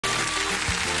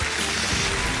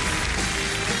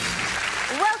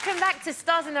back to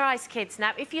Stars in Their Eyes Kids.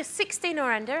 Now, if you're 16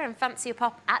 or under and fancy a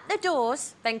pop at the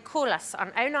doors, then call us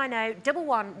on 090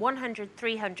 11 100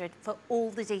 300 for all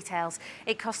the details.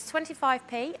 It costs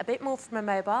 25p, a bit more from a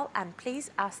mobile, and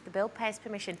please ask the bill payer's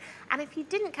permission. And if you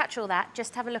didn't catch all that,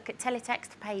 just have a look at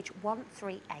teletext page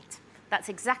 138. That's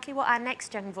exactly what our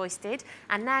next young voice did,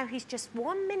 and now he's just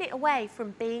 1 minute away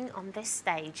from being on this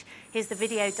stage. Here's the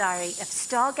video diary of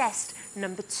star guest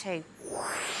number 2.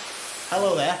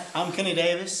 Hello there, I'm Kenny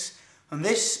Davies, and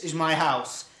this is my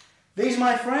house. These are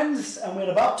my friends, and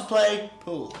we're about to play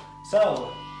pool.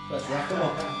 So, let's wrap them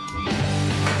up.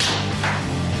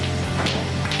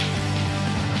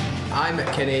 I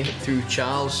met Kenny through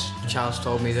Charles. Charles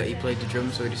told me that he played the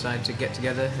drums, so we decided to get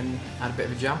together and had a bit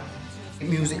of a jam. The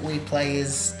music we play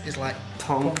is like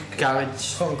punk,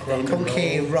 garage,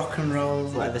 punky, rock and roll.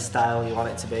 Whatever style you want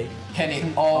it to be.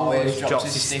 Kenny always drops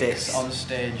his sticks on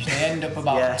stage. They end up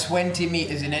about 20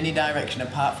 metres in any direction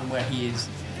apart from where he is.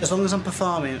 As long as I'm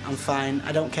performing, I'm fine.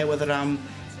 I don't care whether I'm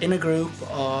in a group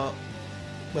or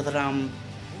whether I'm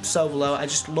solo. I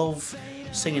just love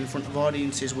singing in front of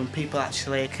audiences when people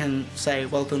actually can say,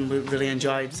 well done, we really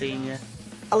enjoyed seeing you.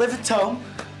 I live at home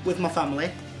with my family.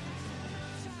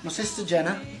 My sister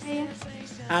Jenna. Hiya.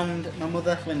 And my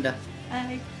mother Linda.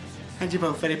 Hi. And you're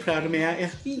both very proud of me, aren't you?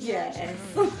 Yes.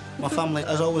 My family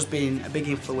has always been a big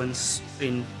influence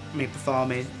in me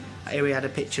performing. Here we had a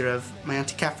picture of my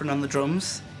Auntie Catherine on the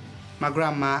drums, my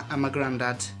grandma and my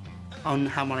granddad on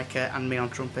harmonica and me on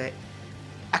trumpet.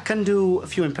 I can do a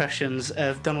few impressions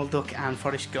of Donald Duck and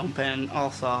Forrest Gump and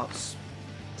all sorts.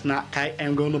 Tonight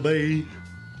I'm gonna be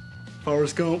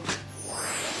Forrest Gump.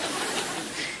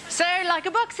 So, like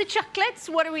a box of chocolates,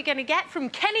 what are we going to get from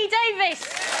Kenny Davies?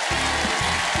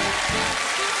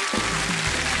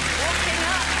 Walking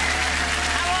up.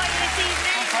 How are you this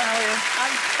evening? How are you?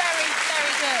 I'm very,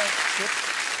 very good.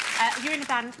 You're in a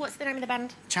band. What's the name of the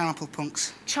band? Pineapple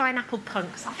Punks. Pineapple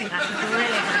Punks. I think that's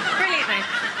brilliant. Brilliant name.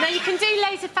 Now, you can do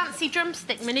loads of fancy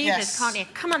drumstick manoeuvres, can't you?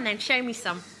 Come on then, show me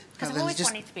some. Because I've always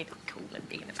wanted to be cool and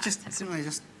be in a band. Just simply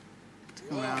just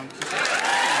go around.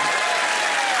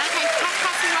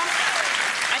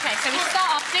 Okay, so we start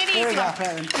off, do the easy one. Right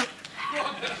then.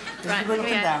 Right, up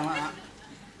and down like that.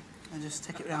 And just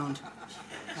take it round.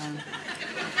 And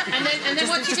then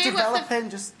what do you do? Developing,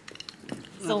 just...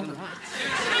 Stop it.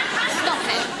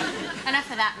 Enough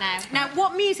of that now. Now,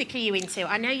 what music are you into?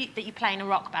 I know that you play in a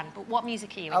rock band, but what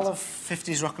music are you into? I love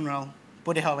 50s rock and roll,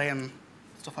 Buddy Holly and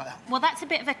stuff like that. Well, that's a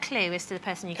bit of a clue as to the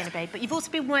person you're going to be, but you've also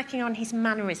been working on his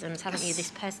mannerisms, haven't you? This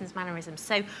person's mannerisms.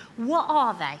 So, what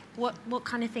are they? What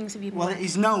kind of things have you been Well, working?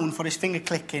 he's known for his finger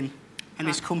clicking and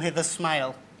his come hither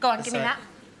smile. Go on, give me that.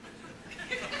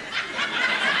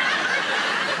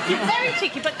 Very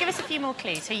tricky, but give us a few more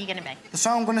clues. Who are you going to be? The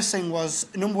song I'm going to sing was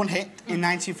a #1 hit in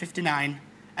 1959,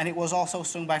 and it was also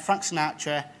sung by Frank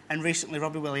Sinatra and recently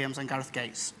Robbie Williams and Gareth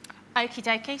Gates. Okie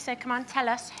dokie, so come on, tell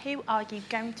us, who are you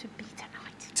going to be tonight?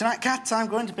 Tonight, Kat, I'm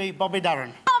going to be Bobby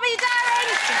Darin. Bobby Darin!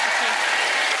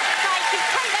 Right, you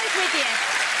take those with you.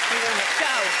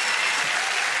 Go.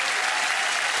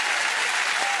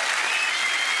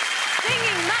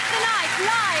 Singing Matt the Knife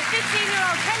live,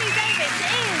 15-year-old Kenny Davies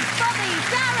is Bobby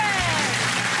Darin!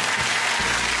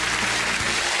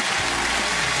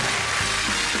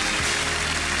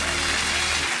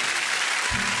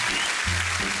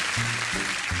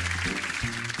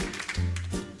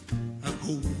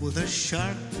 Oh, the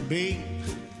shark, babe,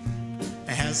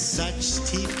 has such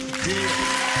teeth, dear,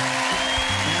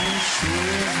 and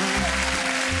sure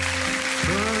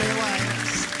pearly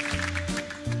whites.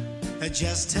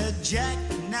 Just a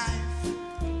jackknife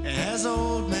has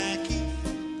old Mackie,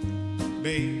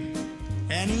 babe,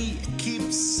 and he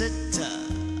keeps it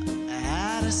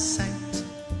out of sight.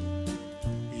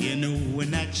 You know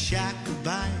when that shark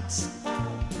bites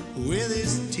with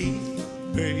his teeth,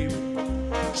 babe,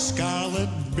 scarlet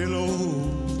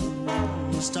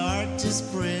billows start to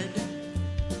spread.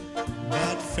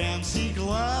 But fancy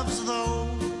gloves, though,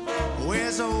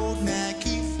 where's old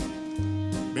Mackie,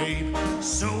 babe?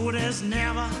 So there's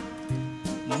never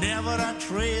a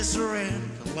trace of red.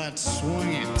 Let's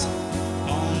swing it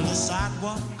on the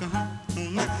sidewalk.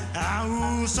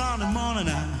 Ooh, Sunday morning,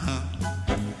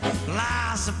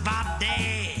 lies about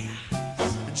there,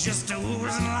 just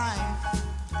oozing life.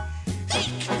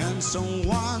 And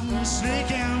someone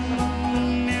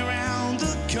sneaking around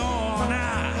the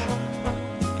corner.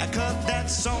 Could that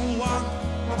someone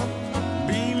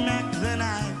be Mac the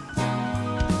Knife?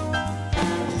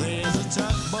 There's a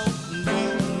tugboat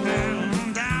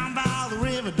down by the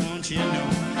river, don't you know?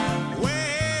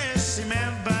 Where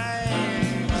cement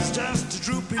bags just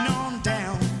drooping on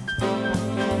down.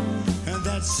 And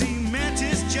that cement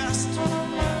is just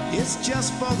it's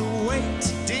just for the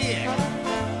wait, dear.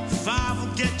 5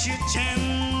 will get you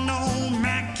 10. Old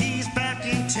Mackey's back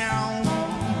in town.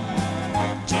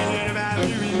 Tell it about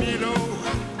Louis Milo.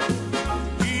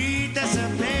 He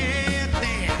doesn't play it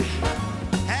there.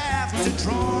 Have to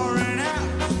draw it out.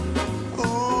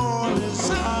 All his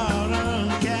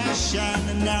hard-earned cash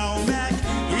shining now. Mac,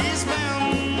 his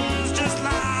mountains just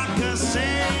like a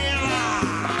sailor.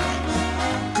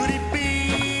 Could it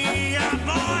be a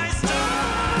boy's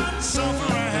done so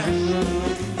fresh?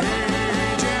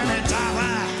 Hey, Jimmy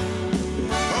Tyler.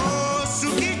 Oh,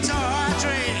 Suki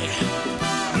Tawdry.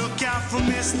 Look out for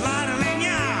Miss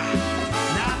Lina.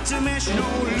 Not to mention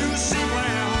old Lucy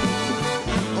Brown.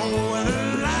 Oh, and the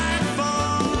light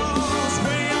falls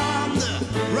way on the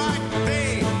right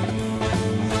bay.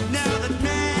 Now that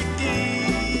Maggie's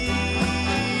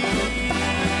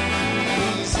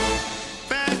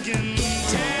back in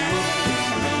town.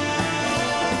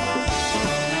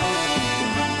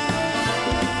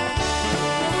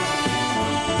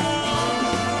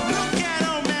 Look at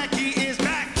old Maggie is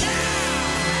back.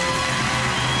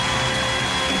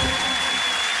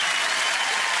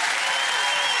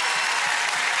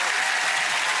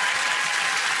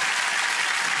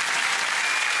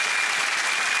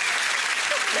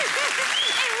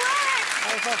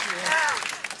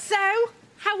 So,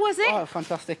 how was it? Oh,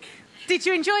 fantastic. Did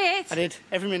you enjoy it? I did,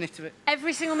 every minute of it.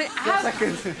 Every single minute.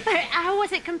 Second. How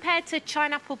was it compared to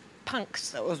Pineapple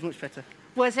Punks? That was much better.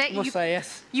 Was it? I must say,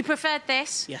 yes. You preferred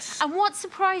this? Yes. And what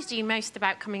surprised you most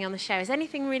about coming on the show? Has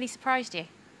anything really surprised you?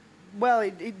 Well,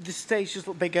 the stage just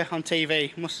looked bigger on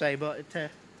TV, I must say, but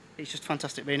it's just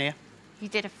fantastic being here. You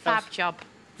did a fab job.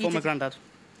 You For my did- granddad.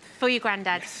 For your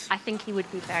granddad. Yes. I think he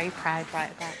would be very proud right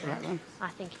about that. Right then. I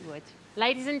think he would.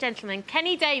 Ladies and gentlemen,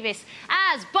 Kenny Davies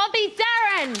as Bobby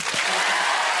Darin.